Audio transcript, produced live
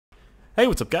Hey,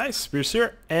 what's up, guys? Spears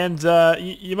here, and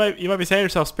you might be saying to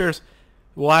yourself, Spears,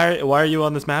 why are you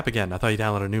on this map again? I thought you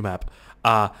downloaded a new map.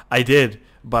 I did,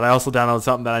 but I also downloaded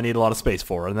something that I need a lot of space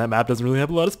for, and that map doesn't really have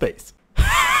a lot of space.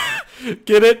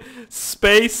 Get it?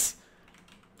 Space.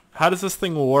 How does this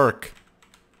thing work?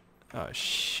 Oh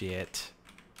shit.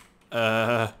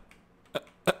 Yeah,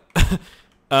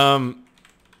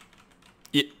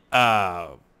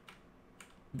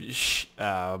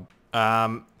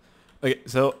 okay,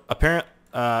 so apparent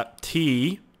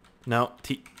no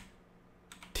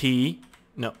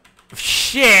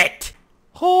shit.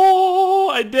 Oh,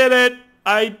 I did it.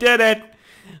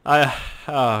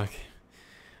 Okay.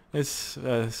 This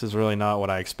is really not what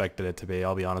I expected it to be.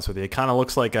 I'll be honest with you. It kind of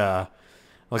looks like a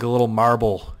little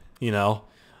marble, you know,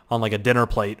 on like a dinner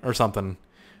plate or something.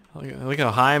 Look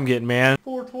how high I'm getting, man.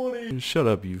 420. Shut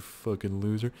up, you fucking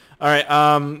loser. All right.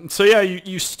 So yeah,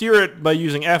 you steer it by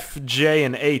using F, J,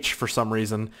 and H for some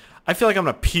reason. I feel like I'm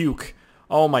gonna puke.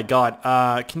 Oh my god.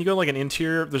 Can you go like an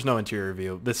interior? There's no interior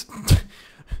view. This.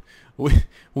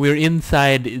 We're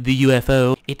inside the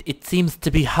UFO. It seems to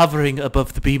be hovering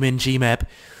above the BeamNG map.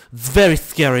 It's very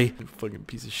scary. Fucking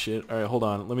piece of shit. All right, hold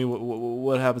on. Let me.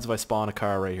 What happens if I spawn a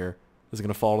car right here? Is it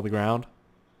gonna fall to the ground?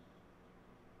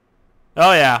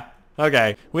 Oh yeah.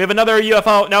 Okay. We have another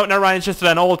UFO. No, never mind. It's just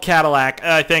an old Cadillac.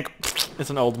 I think it's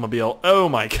an Oldsmobile. Oh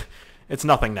my. It's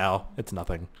nothing now. It's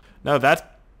nothing. Now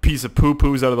that piece of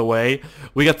poo-poo's out of the way,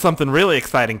 we got something really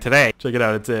exciting today. Check it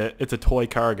out. It's a toy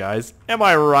car, guys. Am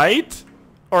I right?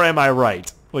 Or am I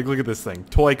right? Like, look at this thing.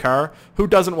 Toy car. Who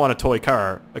doesn't want a toy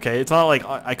car? Okay, it's not like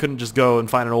I couldn't just go and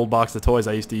find an old box of toys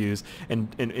I used to use and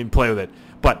play with it.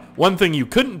 But one thing you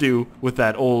couldn't do with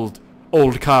that old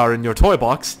car in your toy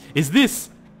box is this.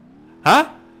 Huh?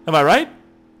 Am I right?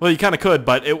 Well, you kind of could,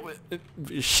 but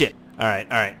shit. All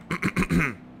right.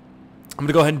 I'm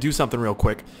gonna go ahead and do something real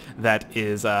quick that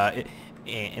is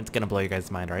it's gonna blow you guys'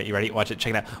 mind. All right, you ready? Watch it.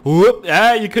 Check it out. Whoop!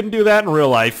 Ah, you couldn't do that in real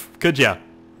life, could ya?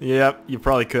 Yep, you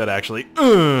probably could actually.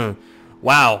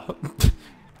 Wow.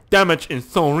 Damage is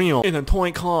so real in a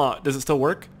toy car. Does it still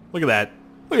work? Look at that.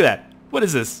 Look at that. What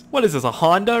is this? What is this? A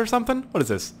Honda or something? What is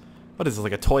this? What is this?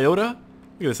 Like a Toyota? Look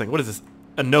at this thing. What is this?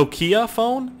 A Nokia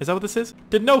phone? Is that what this is?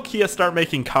 Did Nokia start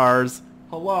making cars?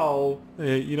 Hello?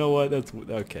 Hey, you know what? That's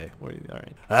okay. All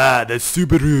right. Ah, the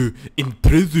Subaru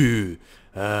Impreza.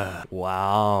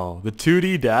 Wow. The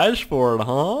 2D dashboard,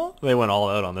 huh? They went all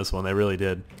out on this one. They really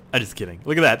did. I'm just kidding.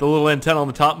 Look at that. The little antenna on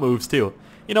the top moves too.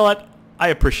 You know what? I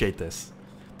appreciate this.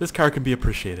 This car can be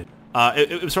appreciated.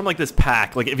 It was from like this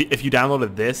pack. Like if you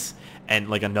downloaded this and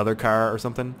like another car or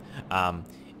something,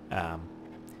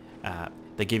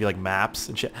 they gave you like maps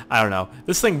and shit. I don't know.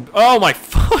 This thing, oh my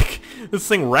fuck. This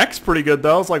thing wrecks pretty good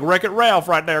though. It's like Wreck-It Ralph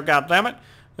right there, goddammit.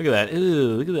 Look at that. Ew,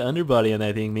 look at the underbody on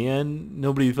that thing, man.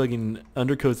 Nobody fucking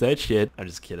undercoats that shit. I'm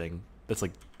just kidding. That's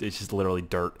like, it's just literally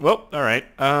dirt. Well, alright.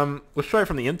 Let's try it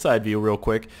from the inside view real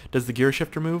quick. Does the gear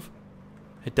shifter move?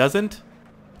 It doesn't?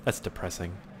 That's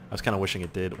depressing. I was kind of wishing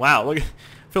it did. Wow, look. It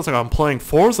feels like I'm playing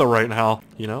Forza right now.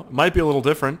 You know? It might be a little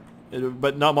different,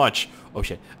 but not much. Oh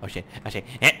shit. Oh shit. Oh shit.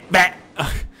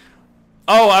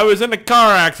 Oh, I was in a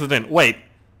car accident. Wait,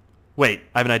 I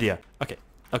have an idea. Okay,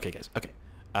 guys. Okay.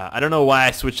 I don't know why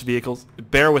I switched vehicles.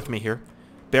 Bear with me here.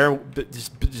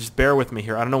 Just bear with me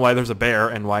here. I don't know why there's a bear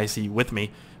and why is he with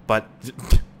me, but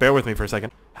bear with me for a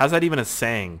second. How's that even a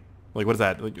saying? Like, what is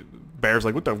that? Like, bear's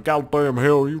like, what the goddamn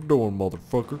hell are you doing,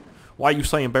 motherfucker? Why are you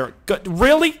saying bear?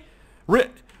 Really?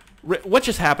 What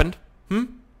just happened?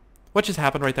 What just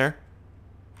happened right there?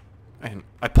 And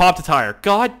I popped a tire.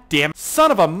 God damn it.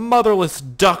 Son of a motherless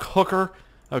duck hooker.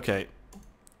 Okay.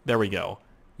 There we go.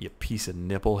 You piece of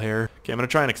nipple hair. Okay, I'm gonna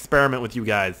try and experiment with you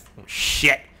guys. Oh,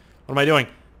 shit. What am I doing?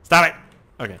 Stop it.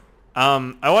 Okay.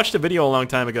 I watched a video a long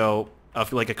time ago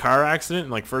of like a car accident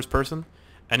in like first person.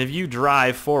 And if you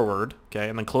drive forward, okay,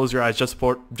 and then close your eyes just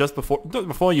before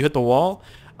you hit the wall,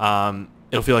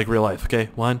 it'll feel like real life. Okay,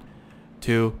 1,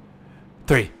 2,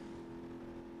 3.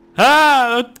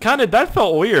 Ah, that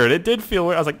felt weird. It did feel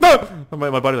weird. I was like, no!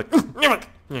 My body's like,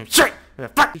 shit,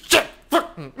 shit.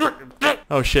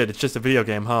 Oh shit, it's just a video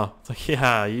game, huh? It's like,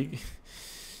 yeah, you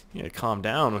gotta calm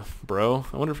down, bro.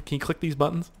 I wonder if, can you click these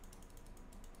buttons?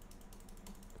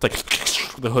 It's like,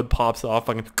 the hood pops off,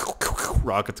 fucking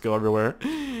rockets go everywhere.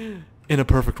 In a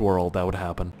perfect world, that would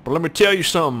happen. But let me tell you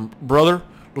something, brother.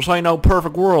 This ain't no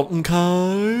perfect world,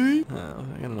 okay?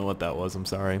 I don't know what that was, I'm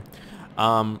sorry.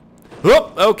 Oh,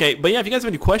 okay, but yeah, if you guys have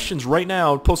any questions right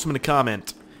now, post them in a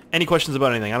comment. Any questions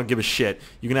about anything, I don't give a shit.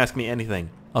 You can ask me anything.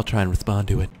 I'll try and respond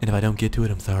to it. And if I don't get to it,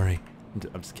 I'm sorry.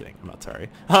 I'm just kidding. I'm not sorry.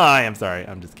 I am sorry.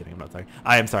 I'm just kidding. I'm not sorry.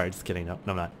 I am sorry. Just kidding. No,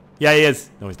 I'm not. Yeah, he is.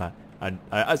 No, he's not.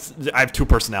 I have two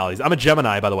personalities. I'm a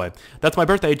Gemini, by the way. That's my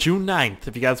birthday, June 9th,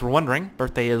 if you guys were wondering.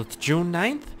 Birthday is June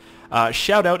 9th.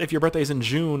 Shout out if your birthday is in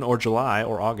June or July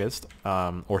or August,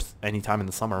 or any time in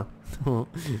the summer.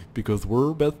 Because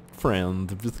we're best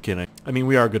friends. Just kidding. I mean,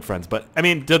 we are good friends, but I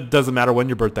mean, it doesn't matter when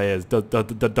your birthday is.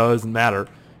 Doesn't matter.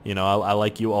 You know, I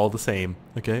like you all the same.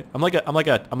 Okay? I'm like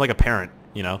a parent.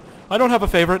 You know, I don't have a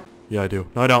favorite. Yeah, I do.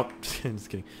 No, I don't. I'm just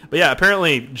kidding. But yeah,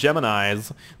 apparently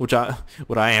Geminis, what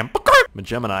I am, I'm a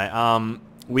Gemini.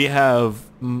 We have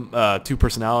two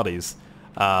personalities.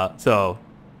 So,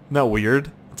 isn't that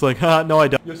weird? It's like, no, I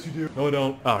don't. Yes, you do. No, I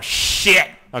don't. Oh shit.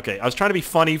 Okay, I was trying to be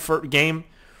funny for game.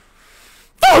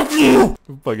 Fuck you!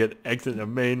 Fucking exit the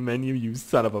main menu, you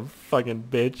son of a fucking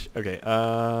bitch. Okay,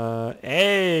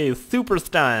 hey, super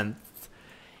stunts.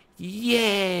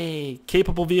 Yay!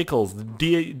 Capable vehicles,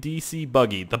 DC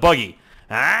buggy, the buggy.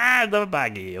 The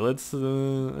buggy. Let's,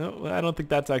 I don't think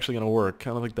that's actually gonna work. I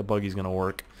don't think the buggy's gonna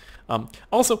work.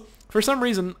 Also, for some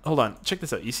reason, hold on, check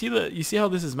this out. You see how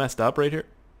this is messed up right here?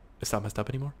 It's not messed up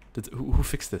anymore? Who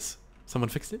fixed this? Someone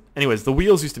fixed it? Anyways, the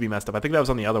wheels used to be messed up. I think that was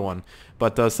on the other one.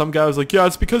 But some guy was like, yeah,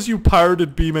 it's because you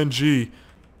pirated BeamNG.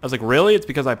 I was like, really? It's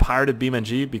because I pirated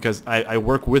BeamNG? Because I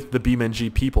work with the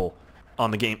BeamNG people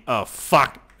on the game. Oh,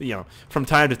 fuck. You know, from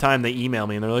time to time they email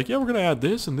me and they're like, yeah, we're going to add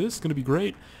this and this. It's going to be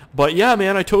great. But yeah,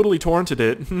 man, I totally torrented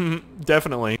it.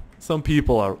 Definitely. Some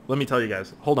people are, let me tell you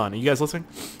guys. Hold on. Are you guys listening?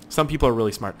 Some people are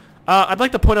really smart. I'd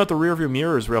like to point out the rear view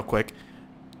mirrors real quick.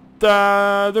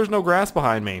 There's no grass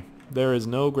behind me. There is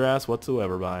no grass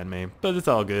whatsoever behind me, but it's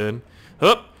all good.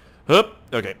 Up,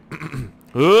 okay.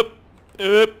 Up,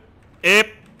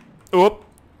 up.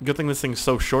 Good thing this thing's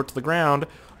so short to the ground.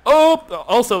 Oh,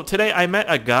 also today I met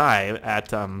a guy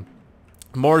at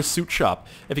Moore's Suit Shop.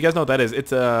 If you guys know what that is,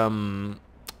 it's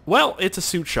well, it's a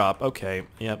suit shop. Okay,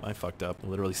 yep, I fucked up. I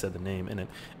literally said the name in it.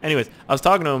 Anyways, I was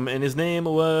talking to him, and his name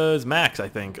was Max, I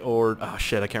think, or oh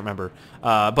shit, I can't remember.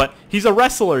 But he's a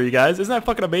wrestler, you guys. Isn't that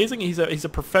fucking amazing? He's a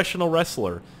professional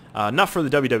wrestler, not for the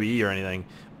WWE or anything,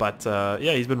 but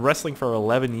yeah, he's been wrestling for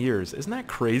 11 years. Isn't that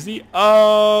crazy?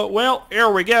 Well, here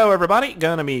we go, everybody.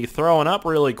 Gonna be throwing up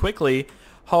really quickly.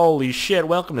 Holy shit!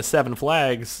 Welcome to Seven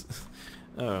Flags.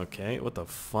 Okay, what the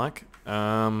fuck?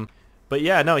 But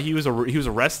yeah, no, he was a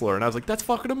wrestler, and I was like, that's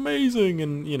fucking amazing,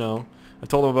 and you know, I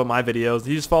told him about my videos.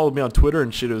 He just followed me on Twitter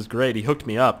and shit. It was great. He hooked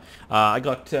me up. I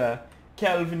got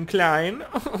Calvin Klein.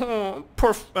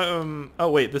 Oh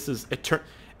wait, this is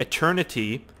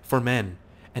Eternity for Men,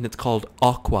 and it's called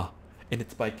Aqua, and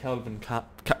it's by Calvin Klein.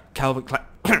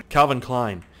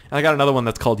 And I got another one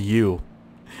that's called You.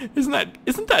 Isn't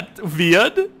that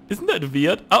weird? Isn't that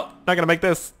weird? Oh, not gonna make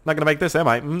this. Not gonna make this, am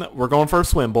I? We're going for a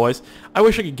swim, boys. I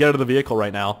wish I could get out of the vehicle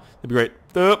right now. It'd be great.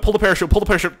 Pull the parachute. Pull the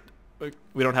parachute.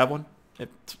 We don't have one.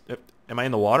 Am I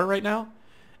in the water right now?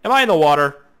 Am I in the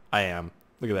water? I am.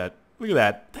 Look at that. Look at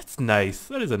that. That's nice.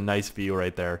 That is a nice view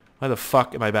right there. Why the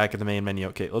fuck am I back in the main menu?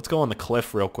 Okay, let's go on the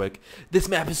cliff real quick. This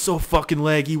map is so fucking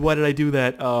laggy. Why did I do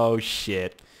that? Oh,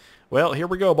 shit. Well, here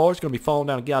we go, boys. Gonna be falling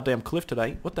down a goddamn cliff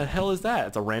today. What the hell is that?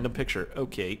 It's a random picture.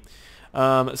 Okay.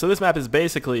 So this map is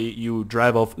basically you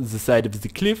drive off the side of the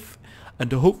cliff, and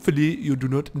hopefully you do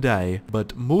not die.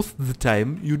 But most of the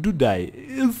time you do die.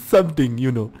 It's something,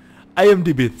 you know. I am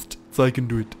the best, so I can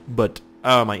do it. But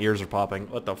oh, my ears are popping.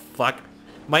 What the fuck?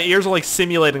 My ears are like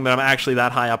simulating that I'm actually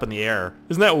that high up in the air.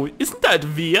 Isn't that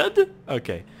weird?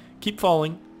 Okay. Keep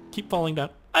falling. Keep falling down.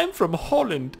 I'm from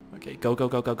Holland. Okay, go, go,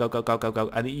 go, go, go, go, go, go, go.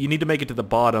 And you need to make it to the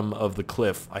bottom of the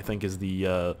cliff, I think is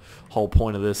the whole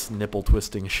point of this nipple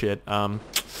twisting shit.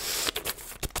 Let's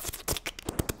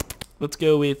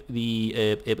go with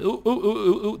the, the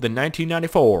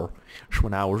 1994. That's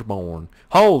when I was born.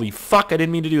 Holy fuck, I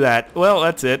didn't mean to do that. Well,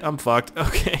 that's it. I'm fucked.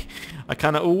 Okay. I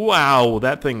kind of, wow,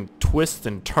 that thing twists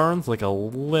and turns like a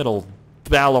little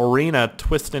ballerina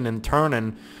twisting and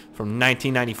turning. From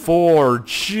 1994,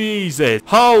 Jesus,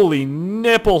 holy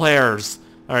nipple hairs.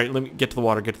 All right, let me get to the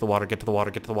water, get to the water, get to the water,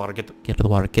 get to the water, get to the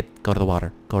water, go to the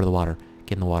water, go to the water,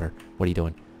 get in the water. What are you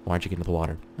doing? Why aren't you getting to the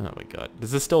water? Oh my God,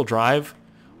 does this still drive?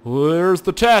 Where's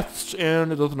the test?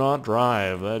 And it does not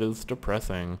drive. That is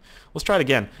depressing. Let's try it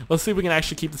again. Let's see if we can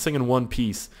actually keep this thing in one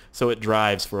piece so it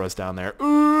drives for us down there.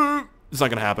 It's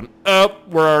not gonna happen. Oh,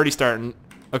 we're already starting.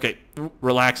 Okay,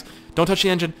 relax. Don't touch the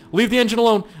engine. Leave the engine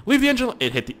alone. Leave the engine alone.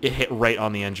 It hit right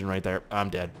on the engine right there. I'm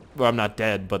dead. Well, I'm not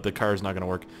dead, but the car's not gonna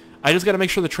work. I just gotta make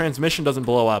sure the transmission doesn't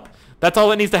blow up. That's all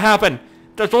that needs to happen.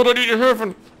 That's all that needs to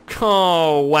happen.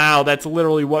 Oh, wow. That's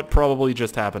literally what probably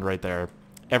just happened right there.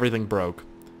 Everything broke.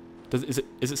 Is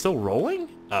it still rolling?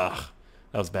 Ugh.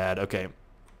 That was bad. Okay.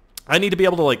 I need to be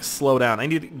able to, like, slow down. I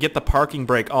need to get the parking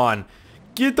brake on.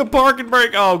 Get the parking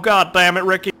brake. Oh, God damn it,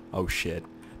 Ricky. Oh shit.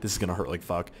 This is gonna hurt like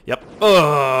fuck. Yep.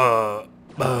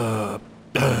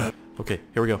 Okay,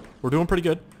 here we go. We're doing pretty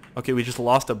good. Okay, we just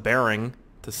lost a bearing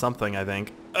to something, I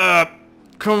think.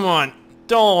 Come on.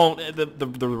 Don't.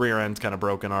 The rear end's kind of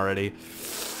broken already.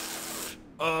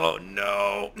 Oh,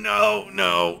 no. No,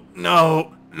 no,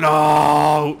 no,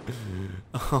 no.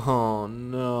 Oh,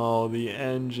 no. The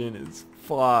engine is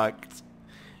fucked.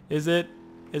 Is it?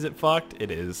 Is it fucked?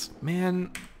 It is.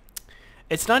 Man,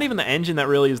 it's not even the engine that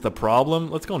really is the problem.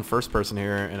 Let's go in first person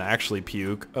here and actually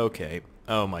puke. Okay.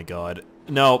 Oh, my God.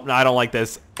 No, I don't like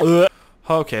this. Ugh.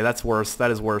 Okay, that's worse.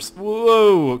 That is worse.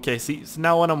 Whoa. Okay, see, so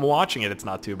now when I'm watching it, it's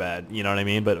not too bad. You know what I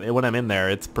mean? But when I'm in there,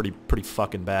 it's pretty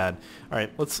fucking bad. All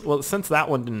right, well, since that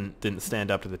one didn't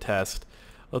stand up to the test,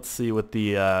 let's see what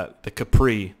the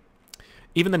Capri,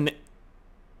 even the.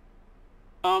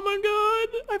 Oh my God,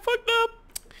 I fucked up.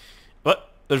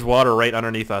 But there's water right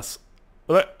underneath us.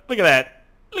 Look at that.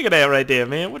 Look at that right there,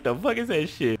 man. What the fuck is that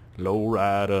shit? Low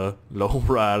rider, low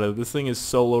rider. This thing is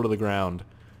so low to the ground.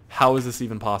 How is this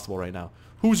even possible right now?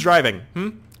 Who's driving?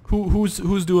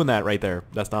 Who's doing that right there?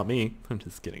 That's not me. I'm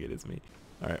just kidding. It is me.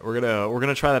 All right, we're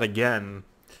gonna try that again,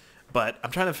 but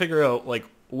I'm trying to figure out like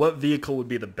what vehicle would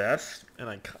be the best, and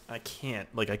I can't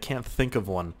think of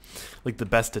one like the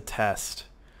best to test.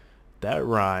 That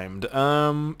rhymed.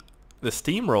 The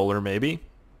steamroller maybe.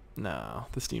 No,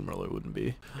 the steamroller wouldn't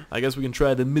be. I guess we can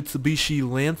try the Mitsubishi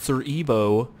Lancer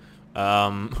Evo.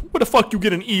 Where the fuck you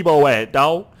get an Evo at,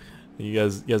 dawg? You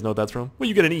guys know what that's from? Where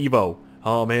you get an Evo?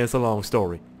 Oh man, it's a long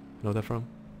story. Know what that's from?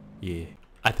 Yeah,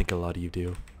 I think a lot of you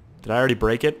do. Did I already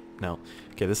break it? No.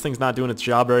 Okay, this thing's not doing its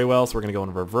job very well, so we're gonna go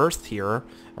in reverse here,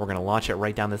 and we're gonna launch it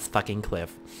right down this fucking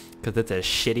cliff, cause it's a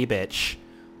shitty bitch.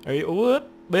 Are you? Whoop,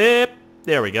 beep.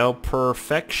 There we go.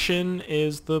 Perfection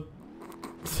is the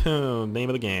name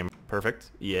of the game.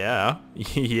 Perfect. Yeah.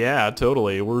 Yeah,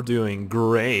 totally. We're doing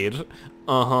great.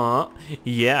 Uh-huh.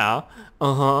 Yeah.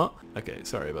 Uh-huh. Okay,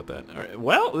 sorry about that. Alright,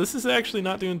 well, this is actually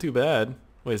not doing too bad.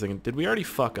 Wait a second. Did we already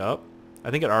fuck up?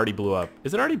 I think it already blew up.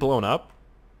 Is it already blown up?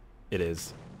 It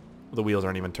is. The wheels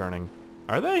aren't even turning.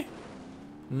 Are they?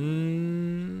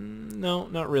 No,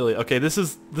 not really. Okay, this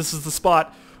is the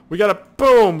spot. We gotta,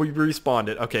 boom, we respawned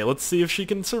it. Okay, let's see if she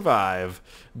can survive.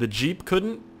 The Jeep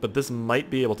couldn't, but this might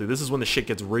be able to. This is when the shit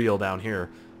gets real down here.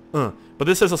 But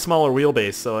this has a smaller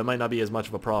wheelbase, so it might not be as much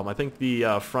of a problem. I think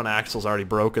the front axle's already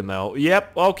broken, though.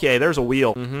 Yep, okay, there's a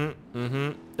wheel.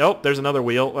 Oh, there's another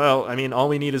wheel. Well, I mean, all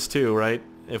we need is two, right?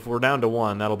 If we're down to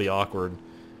one, that'll be awkward.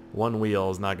 One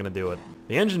wheel is not going to do it.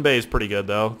 The engine bay is pretty good,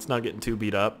 though. It's not getting too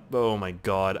beat up. Oh, my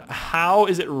God. How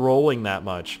is it rolling that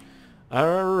much?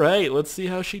 All right, let's see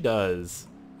how she does.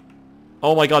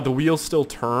 Oh, my God, the wheels still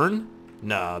turn?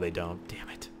 No, they don't. Damn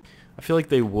it. I feel like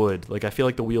they would. Like, I feel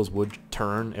like the wheels would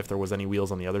turn if there was any wheels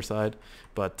on the other side.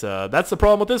 But that's the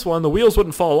problem with this one. The wheels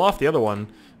wouldn't fall off the other one,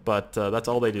 but that's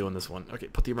all they do in this one. Okay,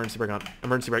 put the emergency brake on.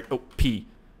 Emergency brake. Oh, P.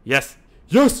 Yes.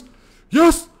 Yes!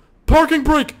 Yes! Parking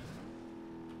brake!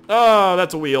 Oh,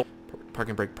 that's a wheel.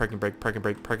 Parking brake, parking brake, parking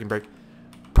brake, parking brake.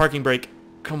 Parking brake.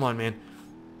 Come on, man.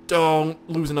 Don't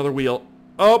lose another wheel.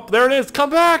 Oh, there it is. Come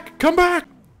back! Come back!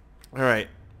 All right,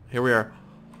 here we are.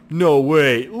 No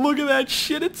way. Look at that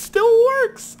shit. It still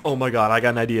works. Oh my God. I got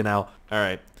an idea now. All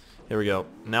right. Here we go.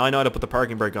 Now I know how to put the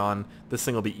parking brake on. This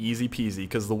thing will be easy peasy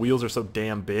because the wheels are so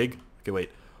damn big. Okay,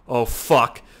 wait. Oh,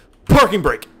 fuck. Parking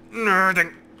brake.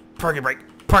 Parking brake.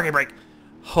 Parking brake.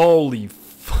 Holy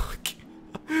fuck.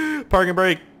 Parking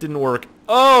brake didn't work.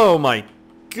 Oh my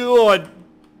God.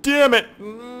 Damn it.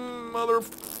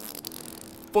 Motherfucker.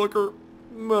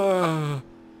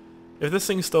 If this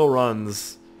thing still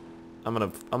runs, I'm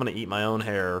gonna eat my own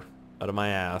hair out of my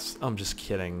ass. I'm just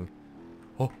kidding.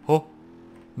 Oh,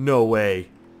 no way.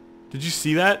 Did you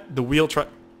see that? The wheel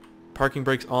parking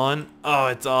brake's on. Oh,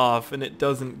 it's off and it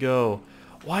doesn't go.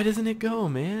 Why doesn't it go,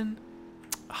 man?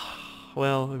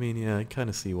 Well, I mean, yeah, I kind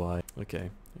of see why. Okay.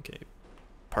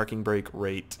 Parking brake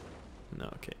rate. No,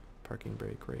 okay. Parking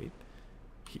brake rate.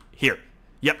 Here.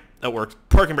 Yep, that works.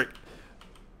 Parking brake.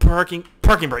 Parking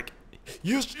brake.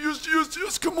 Yes,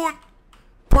 come on.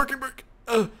 Parking brake.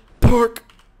 Parking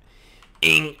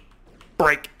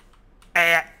brake.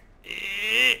 Yeah.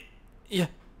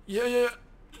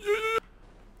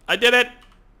 I did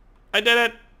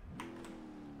it.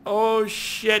 Oh,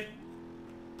 shit.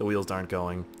 The wheels aren't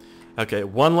going. Okay,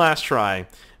 one last try.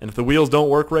 And if the wheels don't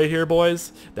work right here,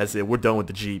 boys, that's it. We're done with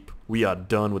the Jeep. We are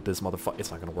done with this motherfucker.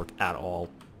 It's not going to work at all.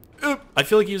 I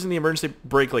feel like using the emergency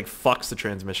brake, like, fucks the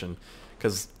transmission.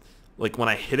 Because, like, when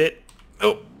I hit it...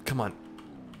 Oh, come on.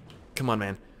 Come on,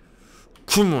 man.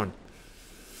 Come on.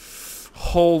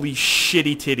 Holy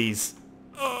shitty titties.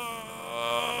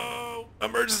 Oh,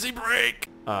 emergency brake.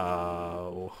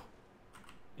 Oh.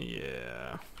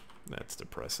 Yeah. That's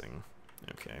depressing.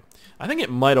 Okay. I think it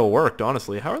might have worked,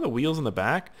 honestly. How are the wheels in the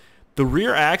back? The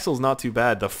rear axle's not too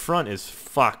bad. The front is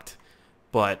fucked.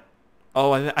 But,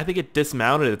 oh, I think it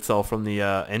dismounted itself from the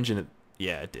engine.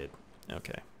 Yeah, it did.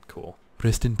 Okay, cool.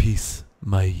 Rest in peace,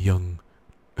 my young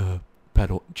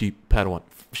Padawan.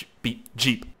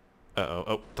 Jeep. Uh-oh.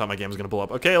 Oh, thought my game was going to blow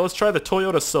up. Okay, let's try the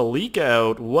Toyota Celica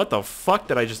out. What the fuck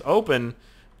did I just open?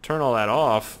 Turn all that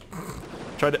off.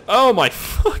 Try to... Oh, my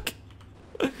fuck.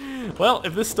 Well,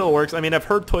 if this still works, I mean, I've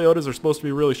heard Toyotas are supposed to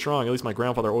be really strong. At least my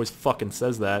grandfather always fucking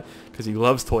says that because he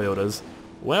loves Toyotas.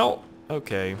 Well,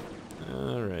 okay.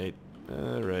 Alright.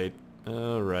 Alright.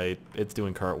 Alright. It's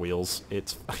doing cartwheels.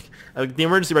 It's... the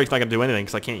emergency brake's not going to do anything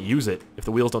because I can't use it if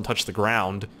the wheels don't touch the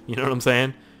ground. You know what I'm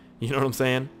saying? You know what I'm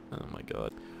saying? Oh my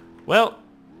god. Well,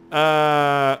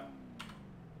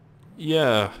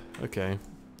 yeah, okay.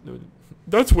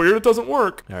 That's weird, it doesn't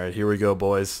work. Alright, here we go,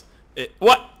 boys.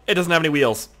 What? It doesn't have any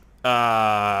wheels. It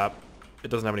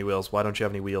doesn't have any wheels. Why don't you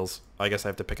have any wheels? I guess I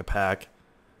have to pick a pack.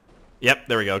 Yep,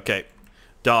 there we go, okay.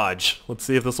 Dodge. Let's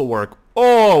see if this will work.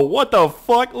 Oh, what the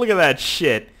fuck? Look at that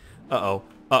shit. Uh-oh.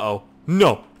 Uh-oh.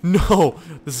 No. No.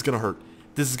 This is gonna hurt.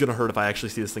 This is gonna hurt if I actually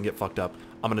see this thing get fucked up.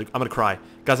 I'm gonna cry.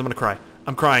 Guys, I'm gonna cry.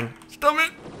 I'm crying. Stop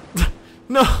it!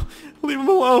 No! Leave him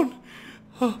alone!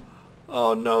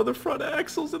 Oh no, the front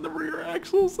axles and the rear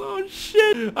axles. Oh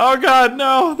shit! Oh god,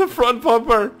 no! The front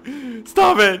bumper!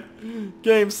 Stop it!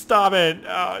 Game, stop it!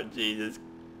 Oh Jesus.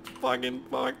 Fucking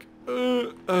fuck.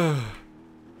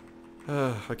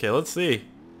 Okay, let's see.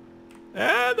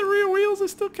 Ah, the rear wheels are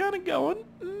still kind of going.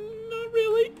 Not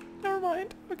really. Never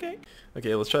mind. Okay.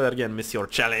 Okay, let's try that again, Monsieur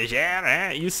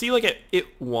Challenger. You see, like, it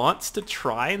wants to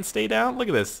try and stay down? Look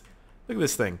at this. Look at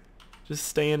this thing. Just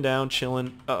staying down,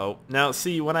 chilling. Uh-oh. Now,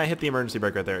 see, when I hit the emergency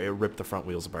brake right there, it ripped the front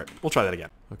wheels apart. We'll try that again.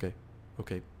 Okay.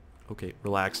 Okay. Okay.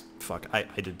 Relax. Fuck. I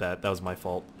did that. That was my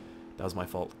fault. That was my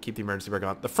fault. Keep the emergency brake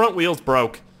on. The front wheels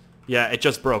broke. Yeah, it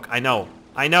just broke. I know.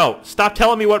 I know. Stop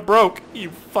telling me what broke, you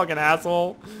fucking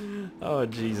asshole. Oh,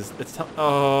 Jesus.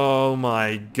 Oh,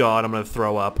 my God. I'm going to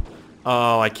throw up.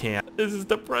 Oh, I can't. This is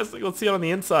depressing. Let's see it on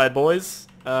the inside, boys.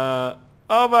 Oh,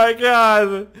 my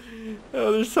God.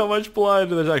 Oh, there's so much blood.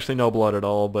 There's actually no blood at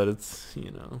all, but it's,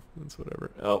 you know, it's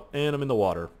whatever. Oh, and I'm in the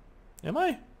water. Am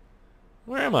I?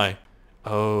 Where am I?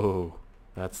 Oh,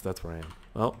 that's where I am.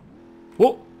 Well,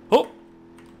 whoa, oh.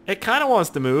 It kind of wants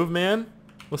to move, man.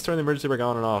 Let's turn the emergency brake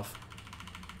on and off.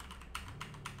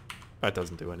 That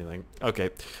doesn't do anything. Okay.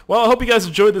 Well, I hope you guys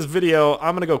enjoyed this video.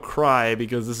 I'm going to go cry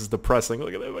because this is depressing.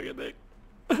 Look at that fucking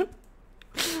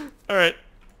thing. Alright.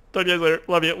 Talk to you guys later.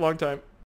 Love you. Long time.